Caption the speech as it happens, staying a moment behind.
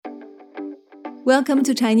Welcome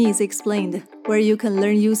to Chinese Explained, where you can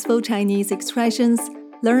learn useful Chinese expressions,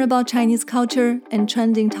 learn about Chinese culture, and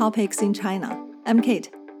trending topics in China. I'm Kate.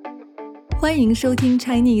 欢迎收听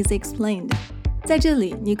Chinese Explained. 在这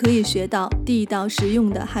里，你可以学到地道实用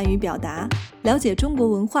的汉语表达，了解中国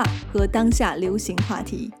文化和当下流行话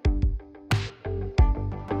题。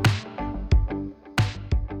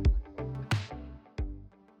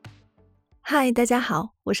嗨，大家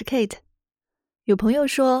好，我是 Kate。有朋友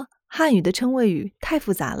说，汉语的称谓语太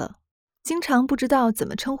复杂了，经常不知道怎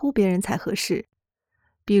么称呼别人才合适。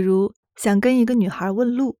比如，想跟一个女孩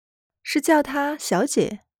问路，是叫她小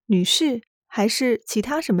姐、女士，还是其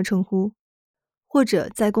他什么称呼？或者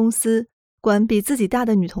在公司管比自己大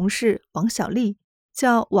的女同事王小丽，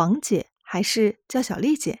叫王姐还是叫小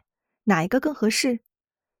丽姐，哪一个更合适？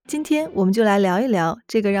今天我们就来聊一聊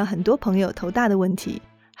这个让很多朋友头大的问题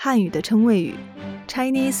——汉语的称谓语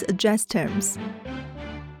Chinese address terms。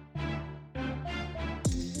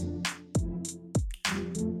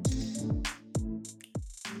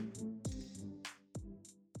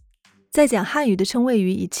在讲汉语的称谓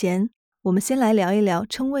语以前，我们先来聊一聊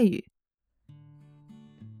称谓语。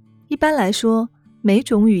一般来说，每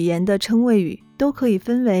种语言的称谓语都可以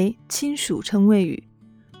分为亲属称谓语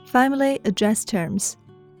 （family address terms）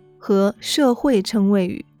 和社会称谓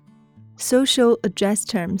语 （social address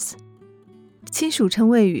terms）。亲属称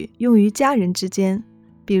谓语用于家人之间，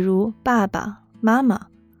比如爸爸、妈妈；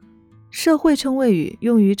社会称谓语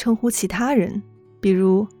用于称呼其他人，比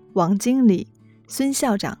如王经理、孙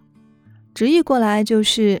校长。直译过来就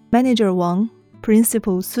是 Manager 王、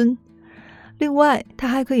Principal 孙。另外，它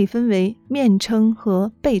还可以分为面称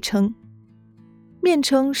和背称。面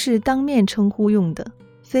称是当面称呼用的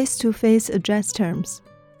face-to-face address terms。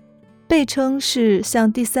背称是向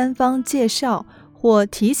第三方介绍或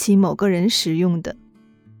提起某个人时用的。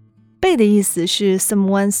背的意思是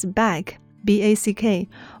someone's back, B-A-C-K,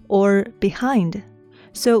 or behind.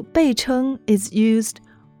 So 背称 is used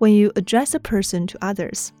when you address a person to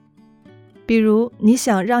others.比如你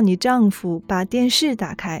想让你丈夫把电视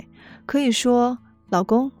打开，可以说老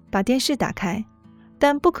公把电视打开，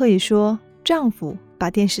但不可以说丈夫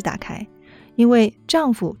把电视打开，因为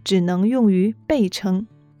丈夫只能用于背称，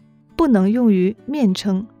不能用于面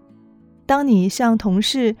称。当你向同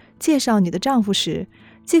事介绍你的丈夫时，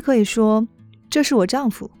既可以说这是我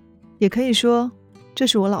丈夫，也可以说这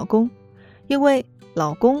是我老公，因为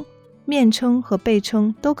老公面称和背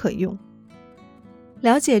称都可以用。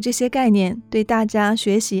了解这些概念，对大家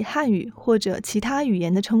学习汉语或者其他语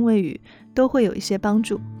言的称谓语都会有一些帮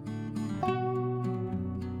助。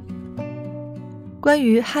关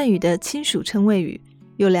于汉语的亲属称谓语，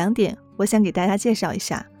有2点我想给大家介绍一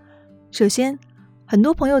下。首先，很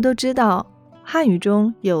多朋友都知道，汉语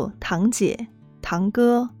中有堂姐、堂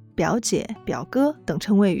哥、表姐、表哥等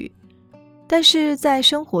称谓语，但是在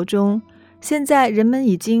生活中，现在人们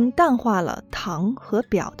已经淡化了堂和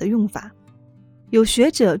表的用法。有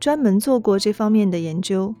学者专门做过这方面的研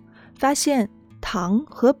究，发现堂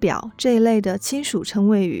和表这一类的亲属称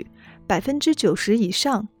谓语 90% 以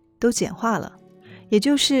上都简化了，也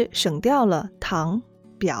就是省掉了堂、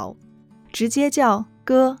表，直接叫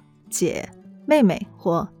哥、姐、妹妹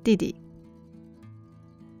或弟弟。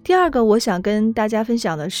第二个我想跟大家分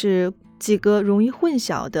享的是几个容易混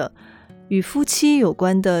淆的与夫妻有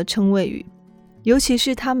关的称谓语，尤其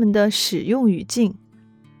是它们的使用语境。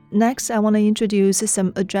Next, I want to introduce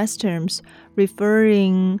some address terms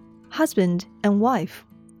referring husband and wife,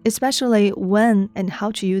 especially when and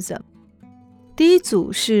how to use them. 第一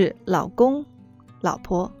组是老公、老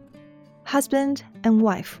婆 husband and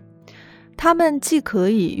wife. 它们既可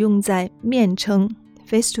以用在面称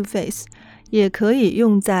face-to-face, 也可以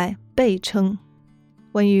用在背称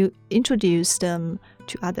when you introduce them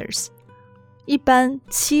to others. 一般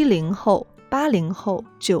70后、80后、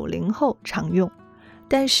90后常用。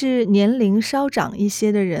但是年龄稍长一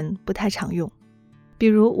些的人不太常用，比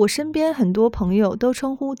如我身边很多朋友都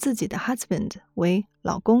称呼自己的 husband 为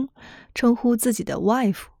老公，称呼自己的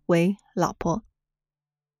wife 为老婆。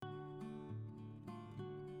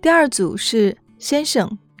第二组是先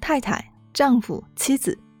生、太太、丈夫、妻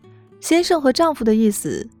子。先生和丈夫的意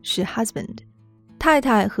思是 husband， 太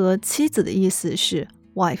太和妻子的意思是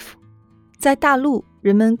wife。在大陆，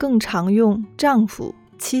人们更常用丈夫、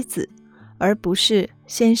妻子，而不是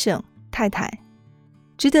先生、太太。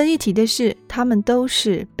值得一提的是，他们都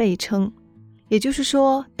是背称，也就是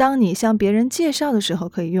说，当你向别人介绍的时候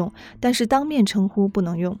可以用，但是当面称呼不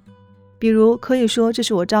能用。比如可以说这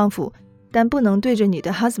是我丈夫，但不能对着你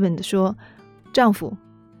的 husband 说丈夫，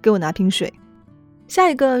给我拿瓶水。下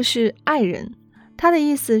一个是爱人，它的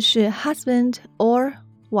意思是 husband or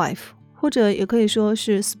wife， 或者也可以说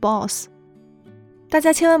是 spouse。大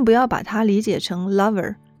家千万不要把它理解成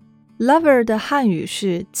lover。lover 的汉语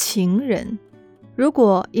是情人，如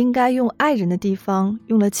果应该用爱人的地方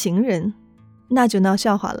用了情人，那就闹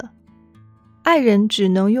笑话了。爱人只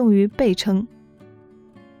能用于被称。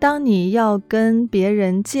当你要跟别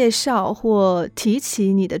人介绍或提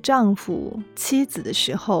起你的丈夫、妻子的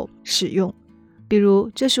时候使用，比如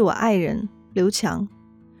这是我爱人刘强。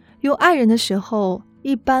用爱人的时候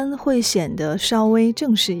一般会显得稍微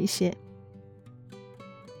正式一些。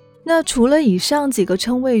那除了以上几个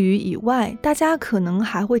称谓语以外，大家可能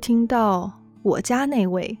还会听到我家那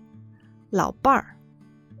位、老伴儿、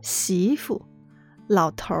媳妇、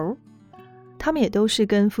老头儿，他们也都是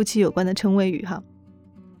跟夫妻有关的称谓语哈。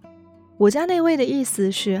我家那位的意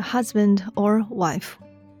思是 husband or wife，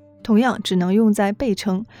 同样只能用在被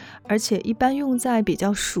称，而且一般用在比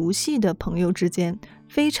较熟悉的朋友之间，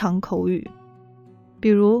非常口语。比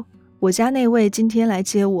如我家那位今天来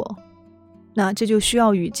接我，那这就需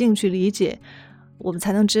要语境去理解，我们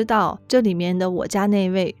才能知道这里面的我家那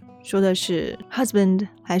位说的是 husband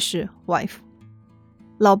还是 wife。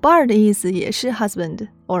 老伴儿的意思也是 husband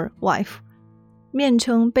or wife， 面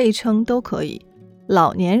称被称都可以，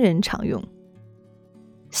老年人常用。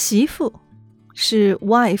媳妇是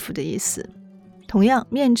wife 的意思，同样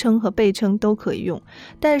面称和被称都可以用，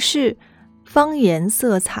但是方言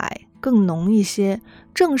色彩更浓一些，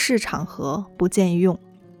正式场合不建议用。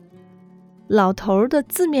老头的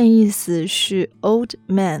字面意思是 old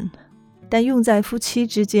man， 但用在夫妻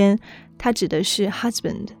之间，它指的是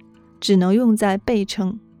husband， 只能用在被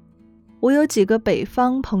称。我有几个北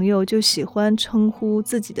方朋友就喜欢称呼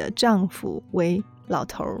自己的丈夫为老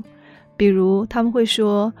头，比如他们会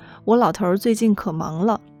说我老头最近可忙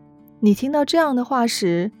了。你听到这样的话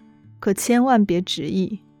时，可千万别直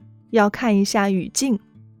译，要看一下语境。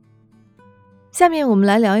下面我们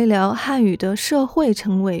来聊一聊汉语的社会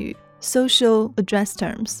称谓语 social address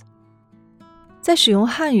terms。 在使用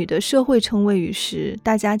汉语的社会称谓语时，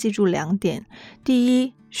大家记住2点。第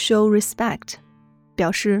一， show respect， 表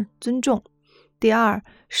示尊重。第二，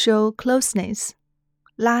 show closeness，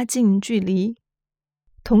 拉近距离。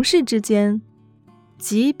同事之间，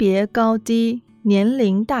级别高低、年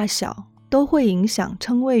龄大小都会影响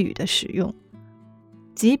称谓语的使用。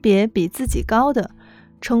级别比自己高的，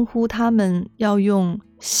称呼他们要用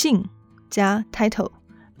姓加 title，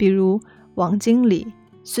 比如王经理、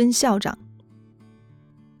孙校长。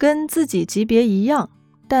跟自己级别一样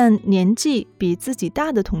但年纪比自己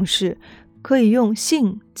大的同事，可以用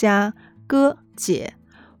姓加哥姐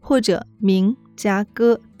或者名加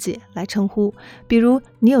哥姐来称呼。比如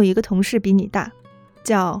你有一个同事比你大，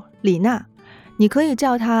叫李娜，你可以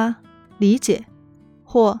叫她李姐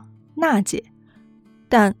或娜姐，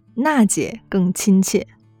但娜姐更亲切。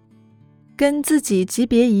跟自己级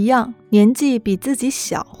别一样年纪比自己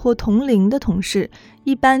小或同龄的同事，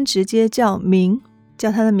一般直接叫名，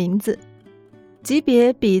叫他的名字。级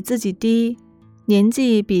别比自己低、年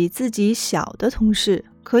纪比自己小的同事，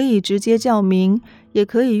可以直接叫名，也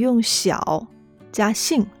可以用小加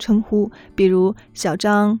姓称呼，比如小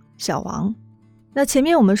张、小王。那前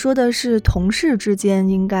面我们说的是同事之间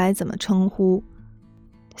应该怎么称呼，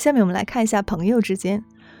下面我们来看一下朋友之间。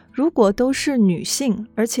如果都是女性，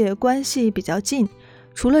而且关系比较近，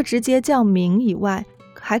除了直接叫名以外，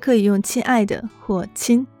还可以用亲爱的或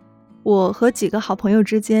亲。我和几个好朋友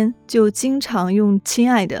之间就经常用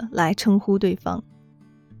亲爱的来称呼对方。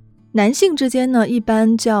男性之间呢，一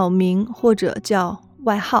般叫名或者叫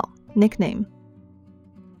外号 nickname。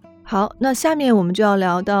 好，那下面我们就要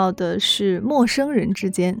聊到的是陌生人之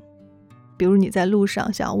间。比如你在路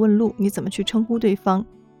上想要问路，你怎么去称呼对方。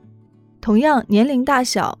同样，年龄大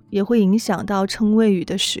小也会影响到称谓语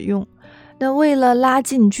的使用。那为了拉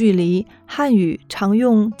近距离，汉语常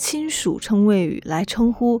用亲属称谓语来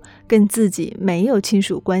称呼跟自己没有亲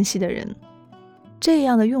属关系的人。这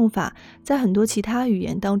样的用法在很多其他语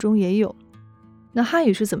言当中也有。那汉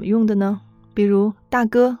语是怎么用的呢？比如大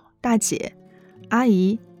哥、大姐、阿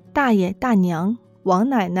姨、大爷、大娘、王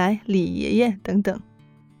奶奶、李爷爷等等，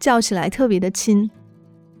叫起来特别的亲。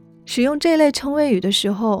使用这类称谓语的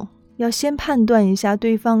时候，要先判断一下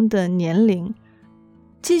对方的年龄。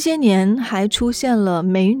近些年还出现了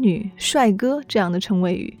美女、帅哥这样的称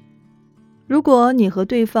谓语。如果你和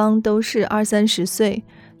对方都是20-30岁，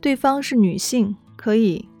对方是女性，可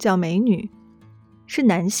以叫美女；是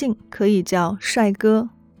男性，可以叫帅哥。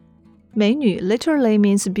美女 literally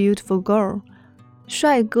means beautiful girl，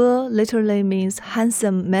 帅哥 literally means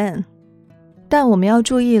handsome man。 但我们要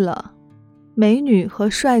注意了，美女和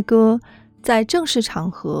帅哥在正式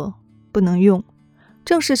场合不能用，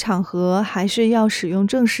正式场合还是要使用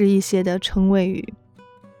正式一些的称谓语。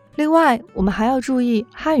另外，我们还要注意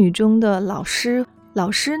汉语中的老师老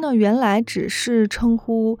师呢，原来只是称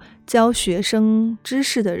呼教学生知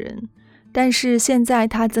识的人，但是现在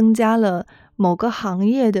它增加了某个行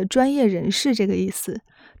业的专业人士这个意思。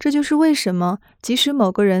这就是为什么即使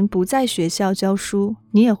某个人不在学校教书，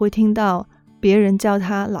你也会听到别人叫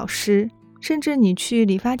他老师，甚至你去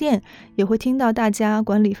理发店也会听到大家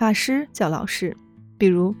管理发师叫老师，比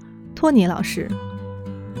如托尼老师。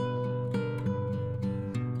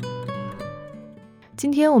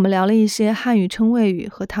今天我们聊了一些汉语称谓语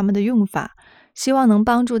和它们的用法，希望能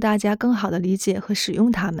帮助大家更好地理解和使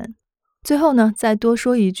用它们。最后呢，再多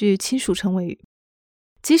说一句亲属称谓语。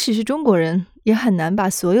即使是中国人，也很难把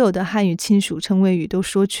所有的汉语亲属称谓语都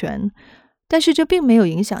说全，但是这并没有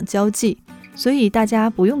影响交际，所以大家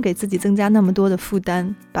不用给自己增加那么多的负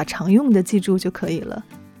担，把常用的记住就可以了。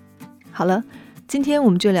好了，今天我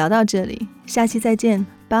们就聊到这里，下期再见，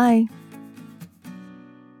拜。